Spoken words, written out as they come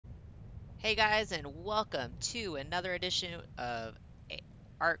Hey guys, and welcome to another edition of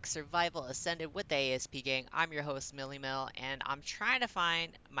Ark Survival Ascended with the ASP Gang. I'm your host, Millie Mill, and I'm trying to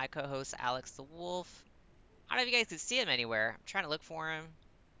find my co-host, Alex the Wolf. I don't know if you guys can see him anywhere. I'm trying to look for him.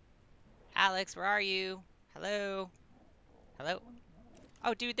 Alex, where are you? Hello? Hello?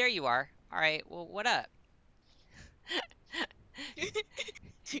 Oh, dude, there you are. All right, well, what up?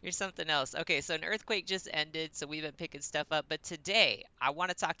 You're something else. Okay, so an earthquake just ended, so we've been picking stuff up, but today I want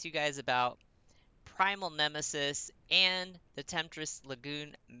to talk to you guys about Primal Nemesis, and the Temptress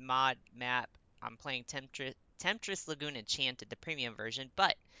Lagoon mod map. I'm playing Temptress Lagoon Enchanted, the premium version,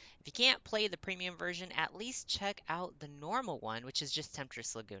 but if you can't play the premium version, at least check out the normal one, which is just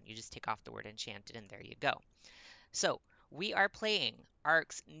Temptress Lagoon. You just take off the word Enchanted, and there you go. So, we are playing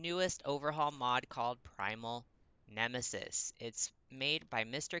Ark's newest overhaul mod called Primal Nemesis. It's made by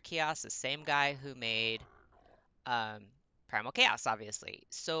Mr. Chaos, the same guy who made um, Primal Chaos, obviously.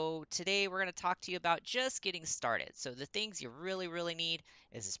 So today we're going to talk to you about just getting started. So the things you really need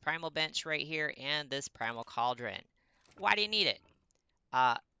is this Primal Bench right here and this Primal Cauldron. Why do you need it?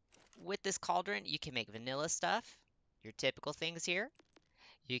 Uh, with this cauldron, you can make vanilla stuff, your typical things here.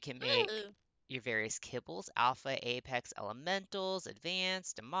 You can make Ooh, your various kibbles, alpha, apex, elementals,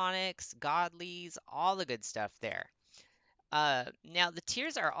 advanced, demonics, godlies, all the good stuff there. Now the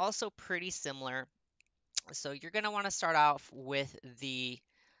tiers are also pretty similar. So you're going to want to start off with the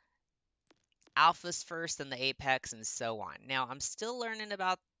alphas first, then the apex, and so on. Now, I'm still learning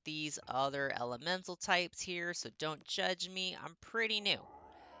about these other elemental types here, so don't judge me. I'm pretty new.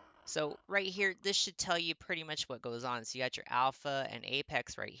 So right here, this should tell you pretty much what goes on. So you got your alpha and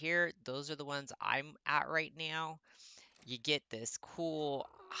apex right here. Those are the ones I'm at right now. You get this cool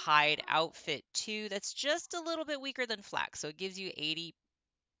hide outfit too that's just a little bit weaker than flak. So it gives you 80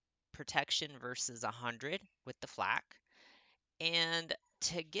 protection versus 100 with the flak. And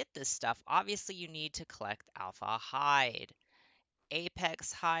to get this stuff, obviously you need to collect alpha hide.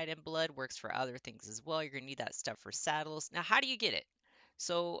 Apex hide and blood works for other things as well. You're going to need that stuff for saddles. Now, how do you get it?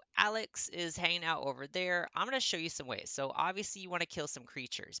 So Alex is hanging out over there. I'm going to show you some ways. So obviously you want to kill some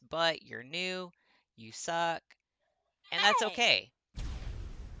creatures, but you're new, you suck, and that's hey. okay.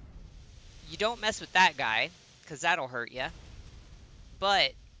 You don't mess with that guy, because that'll hurt you.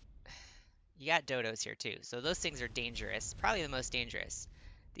 But you got dodos here too. So those things are dangerous, probably the most dangerous.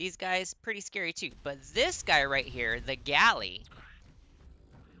 These guys, pretty scary too. But this guy right here, the galley,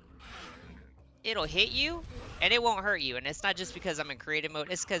 it'll hit you and it won't hurt you. And it's not just because I'm in creative mode,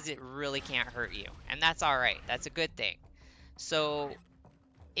 it's because it really can't hurt you. And that's all right. That's a good thing. So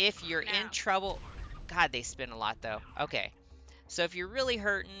if you're in No. trouble, God, they spin a lot though. Okay. So if you're really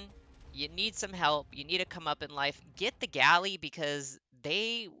hurting, you need some help, you need to come up in life, get the galley because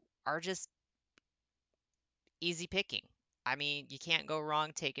they are just easy picking. I mean, you can't go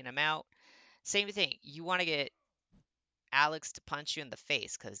wrong taking them out. Same thing. You want to get Alex to punch you in the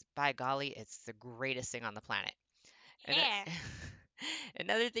face because, by golly, it's the greatest thing on the planet. And Yeah.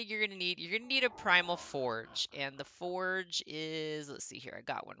 another thing you're gonna need a primal forge, and the forge is, let's see here, I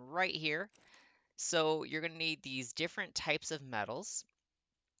got one right here. So you're gonna need these different types of metals,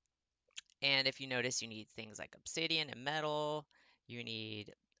 and if you notice, you need things like obsidian and metal. You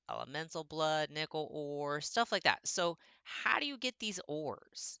need elemental blood, nickel ore, stuff like that. So how do you get these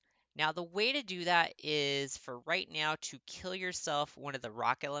ores? Now, the way to do that is for right now to kill yourself one of the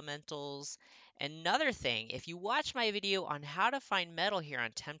rock elementals. Another thing, if you watch my video on how to find metal here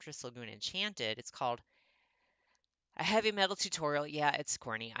on Temptress Lagoon Enchanted, it's called a heavy metal tutorial. Yeah, it's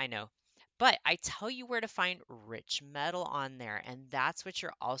corny, I know. But I tell you where to find rich metal on there, and that's what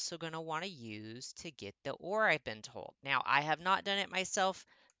you're also going to want to use to get the ore, I've been told. Now, I have not done it myself,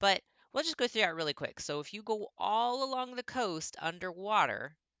 but we'll just go through that really quick. So if you go all along the coast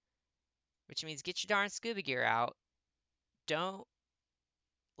underwater, which means get your darn scuba gear out, don't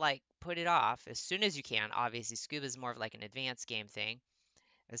like put it off as soon as you can. Obviously, scuba is more of like an advanced game thing.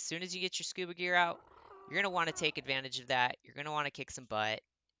 As soon as you get your scuba gear out, you're going to want to take advantage of that. You're going to want to kick some butt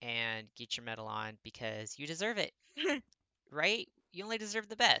and get your medal on because you deserve it, right? You only deserve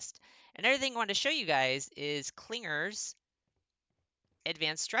the best. Another thing I want to show you guys is Klinger's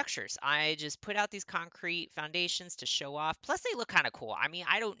advanced structures. I just put out these concrete foundations to show off. Plus, they look kind of cool. I mean,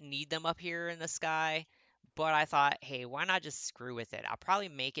 I don't need them up here in the sky, but I thought, hey, why not just screw with it? I'll probably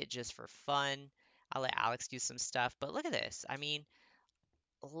make it just for fun. I'll let Alex do some stuff. But look at this. I mean,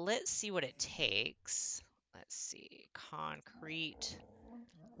 let's see what it takes. Let's see, concrete.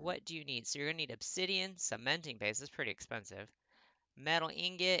 What do you need? So you're gonna need obsidian, cementing base, is pretty expensive, metal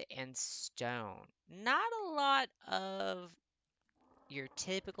ingot, and stone. Not a lot of your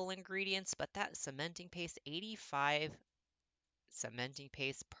typical ingredients, but that cementing paste, 85 cementing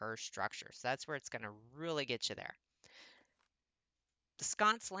paste per structure. So that's where it's going to really get you there. The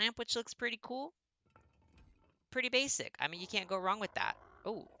sconce lamp, which looks pretty cool, pretty basic. I mean, you can't go wrong with that.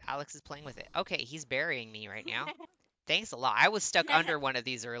 Oh, Alex is playing with it. Okay, he's burying me right now. Thanks a lot. I was stuck under one of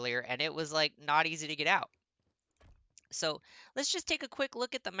these earlier, and it was like not easy to get out. So let's just take a quick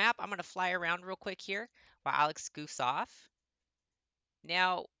look at the map. I'm going to fly around real quick here while Alex goofs off.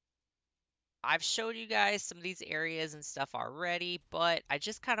 Now, I've showed you guys some of these areas and stuff already, but I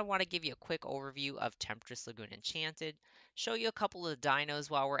just kind of want to give you a quick overview of Temptress Lagoon Enchanted, show you a couple of the dinos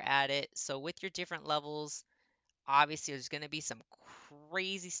while we're at it. So with your different levels, obviously there's going to be some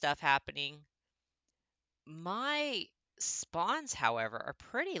crazy stuff happening. My spawns, however, are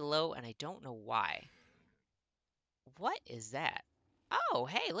pretty low and I don't know why. What is that? Oh,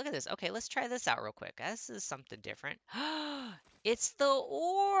 hey, look at this. Okay, let's try this out real quick. This is something different. It's the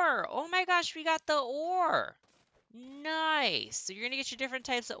ore. Oh my gosh, we got the ore. Nice. So you're gonna get your different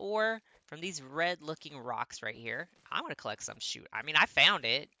types of ore from these red looking rocks right here. I'm gonna collect some. Shoot. I mean, I found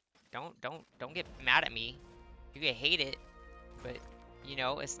it. Don't get mad at me. You can hate it, but you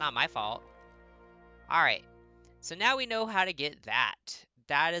know, it's not my fault. All right. So now we know how to get that.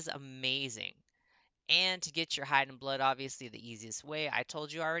 That is amazing. And to get your hide and blood, obviously the easiest way, I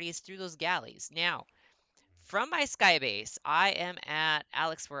told you already, is through those galleys. Now, from my sky base, I am at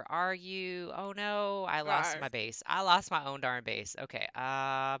Alex. Where are you? Oh no, I lost Rawr. my base. I lost my own darn base. Okay.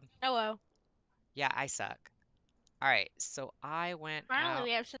 Hello. Yeah, I suck. All right, so I went Finally, out.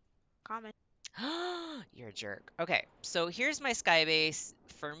 we have some common. You're a jerk. Okay, so here's my sky base.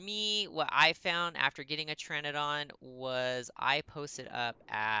 For me, what I found after getting a Trenodon was I posted up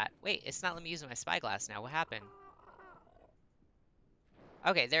at. Wait, it's not letting me use my spyglass now. What happened?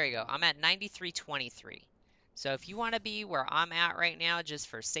 Okay, there you go. I'm at 9323. So if you want to be where I'm at right now, just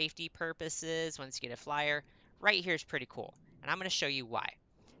for safety purposes, once you get a flyer, right here is pretty cool. And I'm going to show you why.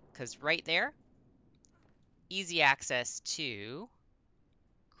 Because right there, easy access to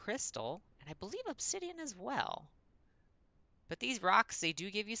crystal, and I believe obsidian as well. But these rocks, they do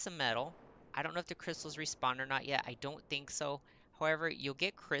give you some metal. I don't know if the crystals respawn or not yet. I don't think so. However, you'll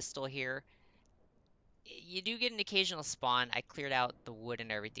get crystal here. You do get an occasional spawn. I cleared out the wood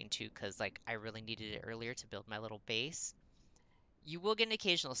and everything too because like I really needed it earlier to build my little base. You will get an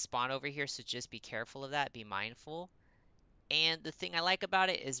occasional spawn over here, so just be careful of that. Be mindful. And the thing I like about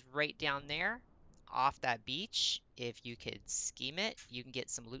it is right down there off that beach, if you could scheme it, you can get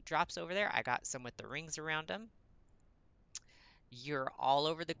some loot drops over there. I got some with the rings around them. You're all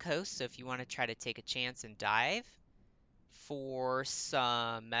over the coast, so if you want to try to take a chance and dive for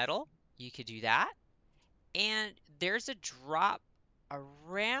some metal, you could do that. And there's a drop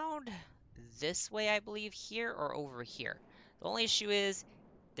around this way, I believe, here or over here. The only issue is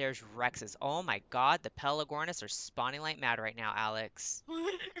there's Rexes. Oh my god, the Pelagornis are spawning like mad right now, Alex.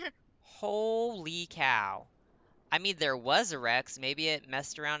 Holy cow. I mean, there was a Rex. Maybe it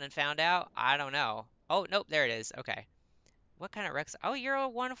messed around and found out. I don't know. Oh, nope, there it is. Okay. What kind of Rex? Oh, you're a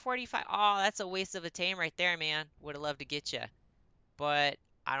 145. Oh, that's a waste of a tame right there, man. Would have loved to get you. But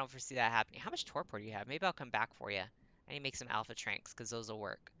I don't foresee that happening. How much torpor do you have? Maybe I'll come back for you. I need to make some alpha tranks because those will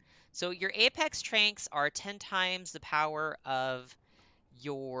work. So your apex tranks are 10 times the power of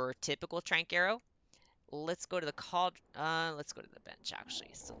your typical trank arrow. Let's go to the let's go to the bench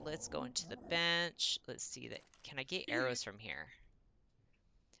actually. So let's go into the bench. Let's see that. Can I get arrows from here?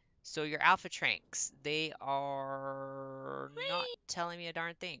 So your alpha tranks, they are not Whee! telling me a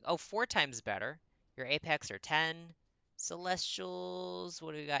darn thing. Oh, 4 times better. Your apex are 10. Celestials,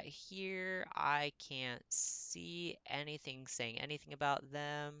 what do we got here? I can't see anything saying anything about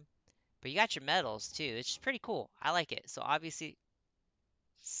them. But you got your medals too, which is pretty cool. I like it. So obviously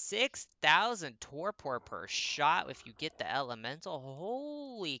 6,000 torpor per shot if you get the elemental.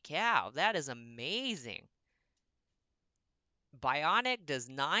 Holy cow, that is amazing. Bionic does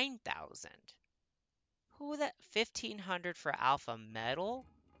 9,000. Who that 1,500 for alpha metal?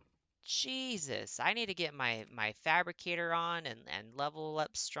 Jesus, I need to get my fabricator on and level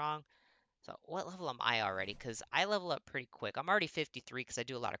up strong. So what level am I already? Because I level up pretty quick. I'm already 53 because I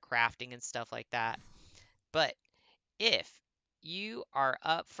do a lot of crafting and stuff like that. But if you are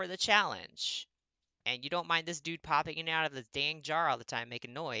up for the challenge and you don't mind this dude popping in and out of this dang jar all the time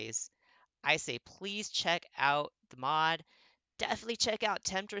making noise, I say please check out the mod. Definitely check out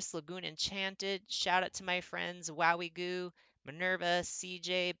Temptress Lagoon Enchanted. Shout out to my friends Wowie Goo, Minerva,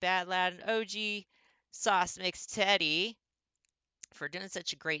 CJ, Bad Lad, and OG Sauce Mix Teddy for doing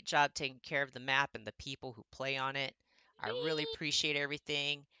such a great job taking care of the map and the people who play on it. I really Whee! appreciate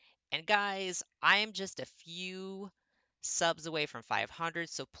everything. And guys, I am just a few subs away from 500,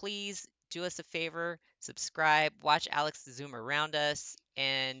 so please do us a favor, subscribe, watch Alex zoom around us,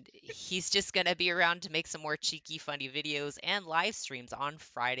 and he's just gonna be around to make some more cheeky, funny videos and live streams on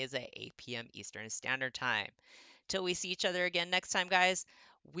Fridays at 8 p.m. Eastern Standard Time. Till we see each other again next time, guys,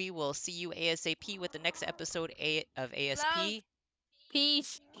 we will see you ASAP with the next episode of Love, ASP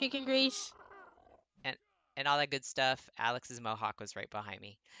peace, chicken grease. and all that good stuff. Alex's mohawk was right behind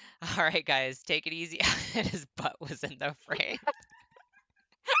me. All right, guys, take it easy. And his butt was in the frame.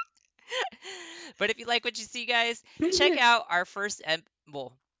 But if you like what you see, guys, check out our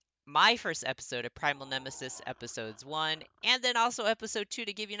well, my first episode of Primal Nemesis episodes 1 and then also episode 2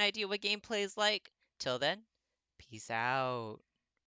 to give you an idea what gameplay is like. Till then, peace out.